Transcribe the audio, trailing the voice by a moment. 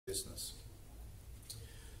business.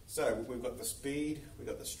 So we've got the speed, we've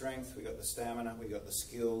got the strength, we've got the stamina, we've got the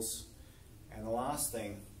skills, and the last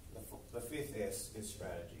thing, the fifth S, is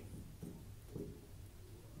strategy.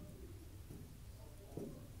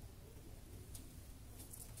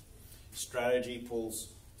 Strategy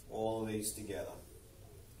pulls all of these together.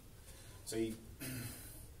 So you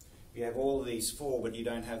have all of these four, but you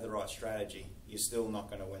don't have the right strategy, you're still not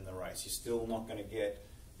going to win the race. You're still not going to get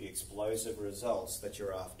the explosive results that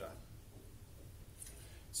you're after.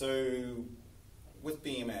 So with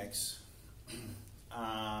BMX,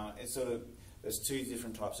 it's there's two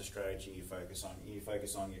different types of strategy you focus on. You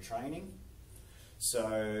focus on your training.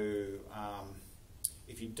 So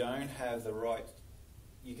if you don't have the right,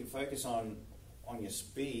 you can focus on your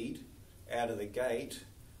speed out of the gate,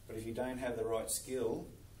 but if you don't have the right skill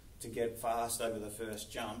to get fast over the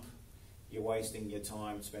first jump, you're wasting your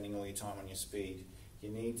time, spending all your time on your speed. You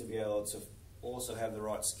need to be able to also have the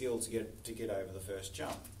right skill to get over the first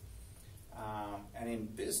jump. And in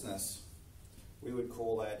business, we would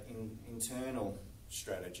call that internal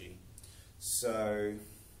strategy. So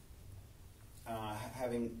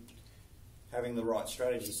having the right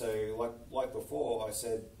strategy. So like before, I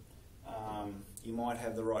said you might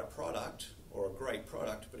have the right product or a great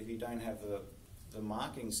product, but if you don't have the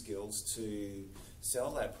marketing skills to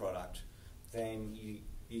sell that product, then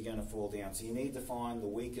you're going to fall down. So you need to find the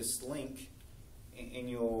weakest link in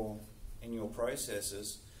your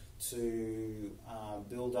processes to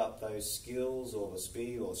build up those skills or the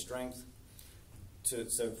speed or the strength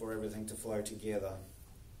so for everything to flow together.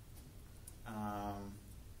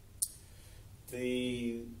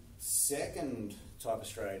 The second type of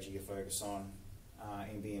strategy you focus on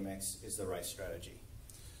in BMX is the race strategy.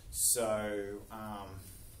 So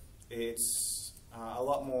it's a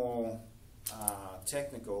lot more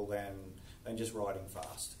technical than just riding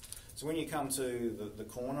fast. So when you come to the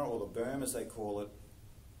corner, or the berm as they call it,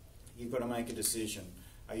 you've got to make a decision.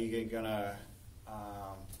 Are you going to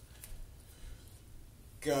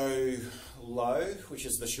go low, which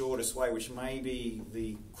is the shortest way, which may be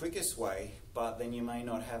the quickest way, but then you may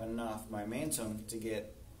not have enough momentum to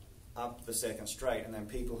get up the second straight, and then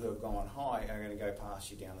people who have gone high are going to go past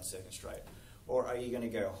you down the second straight? Or are you going to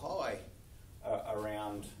go high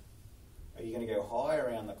around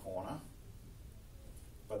the corner,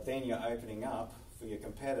 but then you're opening up for your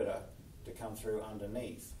competitor to come through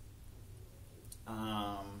underneath?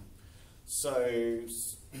 So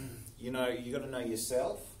you've got to know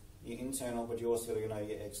yourself, your internal, but you also got to know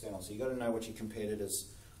your external. So you've got to know what your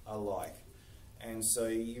competitors are like. And so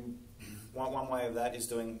one way of that is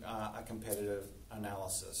doing a competitive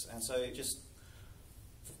analysis. And so just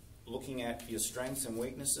looking at your strengths and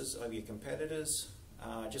weaknesses of your competitors,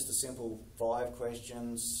 just a simple 5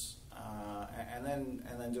 questions, and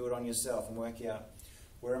then do it on yourself and work out,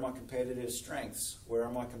 where are my competitors' strengths? Where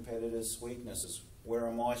are my competitors' weaknesses? Where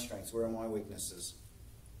are my strengths? Where are my weaknesses?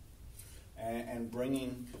 And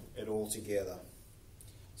bringing it all together.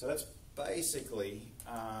 So that's basically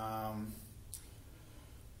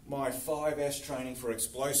my 5S training for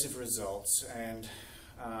explosive results. And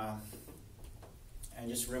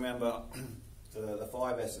just remember the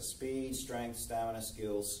 5S: speed, strength, stamina,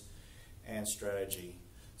 skills, and strategy.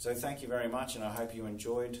 So thank you very much, and I hope you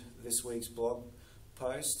enjoyed this week's blog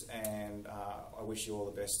post, and I wish you all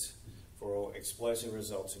the best for explosive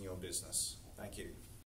results in your business. Thank you.